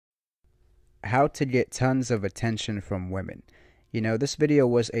how to get tons of attention from women. This video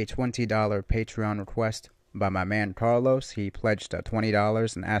was a $20 Patreon request by my man Carlos. He pledged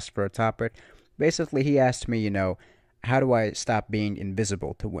 $20 and asked for a topic. Basically, he asked me, how do I stop being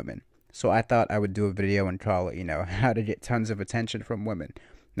invisible to women? So I thought I would do a video and call it, how to get tons of attention from women.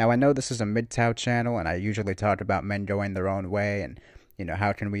 Now, I know this is a MGTOW channel, and I usually talk about men going their own way and,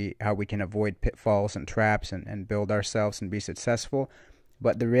 how we can avoid pitfalls and traps and build ourselves and be successful.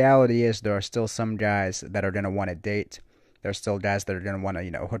 But the reality is there are still some guys that are going to want to date. There are still guys that are going to want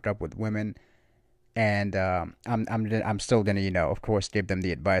to, hook up with women. And I'm still going to, of course, give them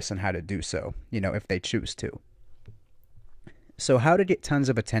the advice on how to do so, if they choose to. So how to get tons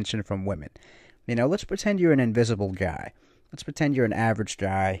of attention from women. Let's pretend you're an invisible guy. Let's pretend you're an average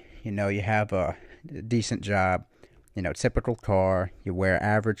guy. You have a decent job, typical car. You wear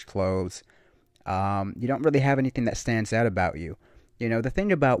average clothes. You don't really have anything that stands out about you. The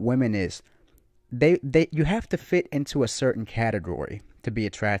thing about women is you have to fit into a certain category to be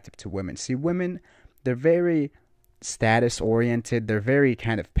attractive to women. See, women, they're very status oriented. They're very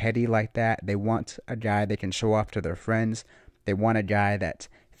kind of petty like that. They want a guy they can show off to their friends. They want a guy that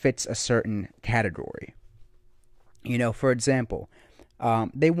fits a certain category. For example,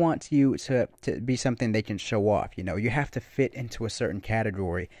 they want you to be something they can show off. You have to fit into a certain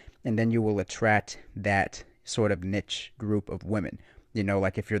category, and then you will attract that sort of niche group of women.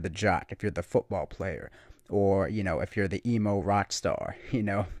 Like if you're the jock, if you're the football player, or, if you're the emo rock star,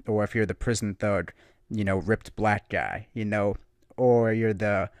 or if you're the prison thug, ripped black guy, or you're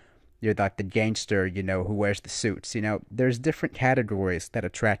like the gangster, who wears the suits. There's different categories that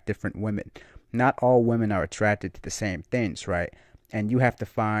attract different women. Not all women are attracted to the same things, right? And you have to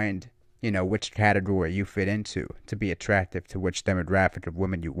find, which category you fit into to be attractive to which demographic of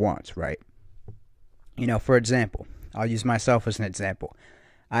women you want, right? For example, I'll use myself as an example.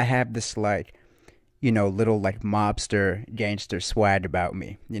 I have this little mobster gangster swag about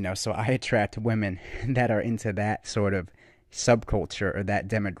me, so I attract women that are into that sort of subculture or that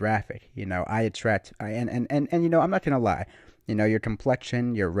demographic. I attract, and I'm not gonna lie, your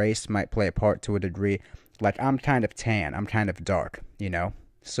complexion, your race might play a part to a degree. Like, I'm kind of tan, I'm kind of dark,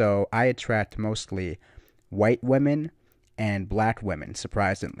 so I attract mostly white women and black women,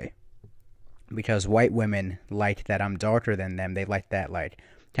 surprisingly, because white women like that I'm darker than them. They like that,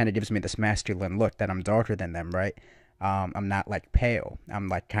 kind of gives me this masculine look that I'm darker than them, right? I'm not pale, I'm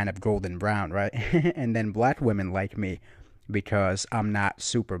kind of golden brown, right? And then black women like me because I'm not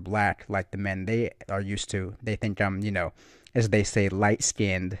super black like the men they are used to. They think I'm, as they say,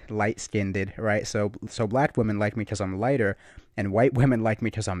 light-skinned, right? So black women like me because I'm lighter, and white women like me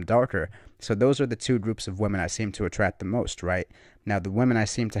because I'm darker. So those are the two groups of women I seem to attract the most, right? Now, the women I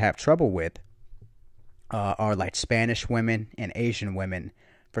seem to have trouble with are Spanish women and Asian women.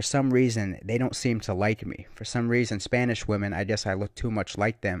 For some reason, they don't seem to like me. For some reason, Spanish women, I guess I look too much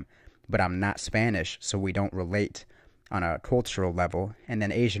like them, but I'm not Spanish, so we don't relate on a cultural level. And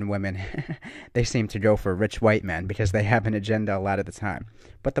then Asian women, they seem to go for rich white men because they have an agenda a lot of the time.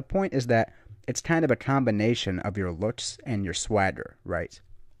 But the point is that it's kind of a combination of your looks and your swagger, right?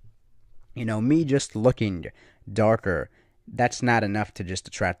 Me just looking darker, that's not enough to just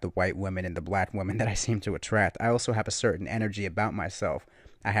attract the white women and the black women that I seem to attract. I also have a certain energy about myself.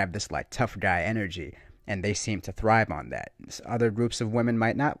 I have this tough guy energy, and they seem to thrive on that. Other groups of women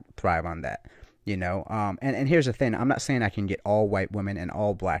might not thrive on that. And here's the thing. I'm not saying I can get all white women and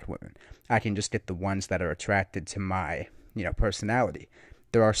all black women. I can just get the ones that are attracted to my, personality.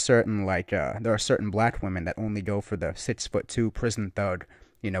 There are certain black women that only go for the 6'2" prison thug,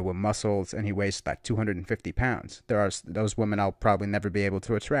 with muscles, and he weighs 250 pounds. There are those women I'll probably never be able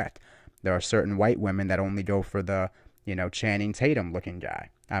to attract. There are certain white women that only go for the, Channing Tatum looking guy.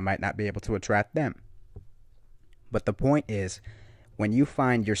 I might not be able to attract them. But the point is, when you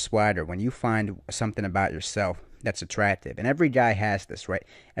find your swagger, when you find something about yourself that's attractive, and every guy has this, right?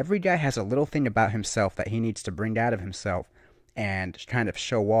 Every guy has a little thing about himself that he needs to bring out of himself and kind of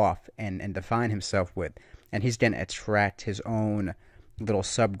show off and define himself with. And he's going to attract his own little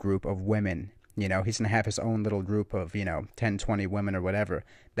subgroup of women. He's going to have his own little group of, 10, 20 women or whatever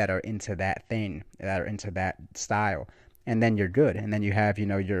that are into that thing, that are into that style. And then you're good. And then you have,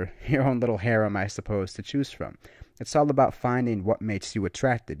 your own little harem, I suppose, to choose from. It's all about finding what makes you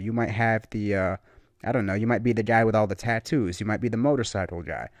attractive. You might have the, you might be the guy with all the tattoos. You might be the motorcycle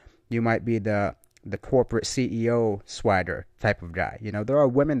guy. You might be the corporate CEO swagger type of guy. There are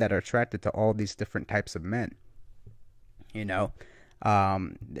women that are attracted to all these different types of men.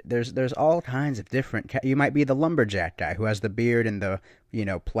 There's all kinds of different. You might be the lumberjack guy who has the beard and the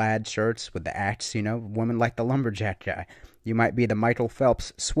plaid shirts with the axe. Women like the lumberjack guy. You might be the Michael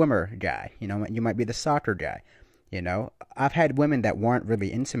Phelps swimmer guy. You know, you might be the soccer guy. You know, I've had women that weren't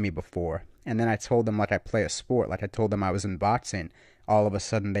really into me before, and then I told them like I play a sport, like I told them I was in boxing. All of a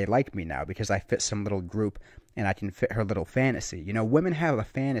sudden they like me now because I fit some little group and I can fit her little fantasy. You know, women have a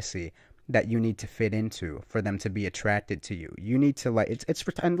fantasy that you need to fit into for them to be attracted to you. You need to like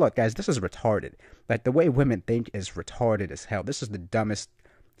and look, guys, this is retarded. Like the way women think is retarded as hell. This is the dumbest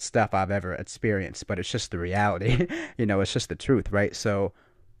stuff I've ever experienced, but it's just the reality. You know, it's just the truth, right? So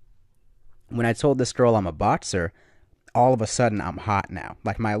when I told this girl I'm a boxer, all of a sudden I'm hot now.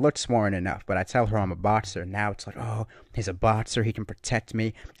 Like my looks weren't enough, but I tell her I'm a boxer. Now it's like, oh, he's a boxer. He can protect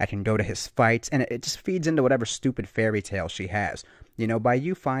me. I can go to his fights. And it just feeds into whatever stupid fairy tale she has. You know, by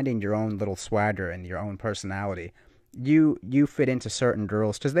you finding your own little swagger and your own personality, you fit into certain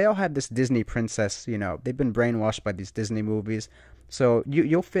girls because they all have this Disney princess, you know, they've been brainwashed by these Disney movies. So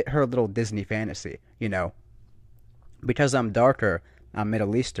you'll fit her little Disney fantasy, you know. Because I'm darker, I'm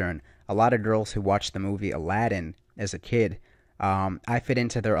Middle Eastern, a lot of girls who watched the movie Aladdin as a kid, I fit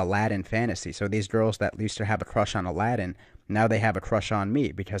into their Aladdin fantasy. So these girls that used to have a crush on Aladdin, now they have a crush on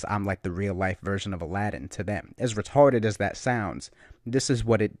me because I'm like the real life version of Aladdin to them. As retarded as that sounds, this is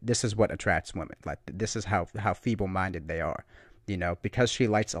what attracts women. Like this is how feeble-minded they are. You know, because she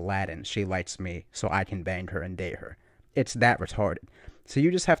likes Aladdin, she likes me, so I can bang her and date her. It's that retarded. So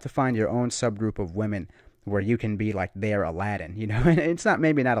you just have to find your own subgroup of women where you can be like their Aladdin, you know. And it's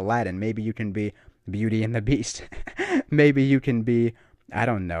maybe not Aladdin. Maybe you can be Beauty and the Beast. Maybe you can be, I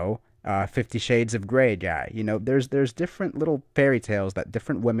don't know, 50 Shades of Grey guy. You know, there's different little fairy tales that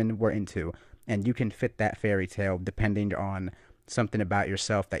different women were into, and you can fit that fairy tale depending on something about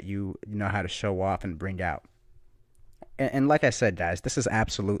yourself that you know how to show off and bring out. And like I said, guys, this is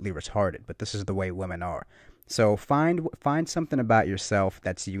absolutely retarded, but this is the way women are. So find something about yourself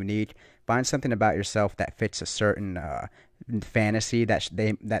that's unique. Find something about yourself that fits a certain fantasy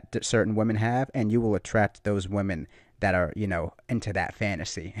that certain women have, and you will attract those women that are, you know, into that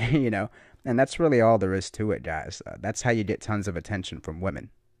fantasy. You know, and that's really all there is to it, guys. That's how you get tons of attention from women.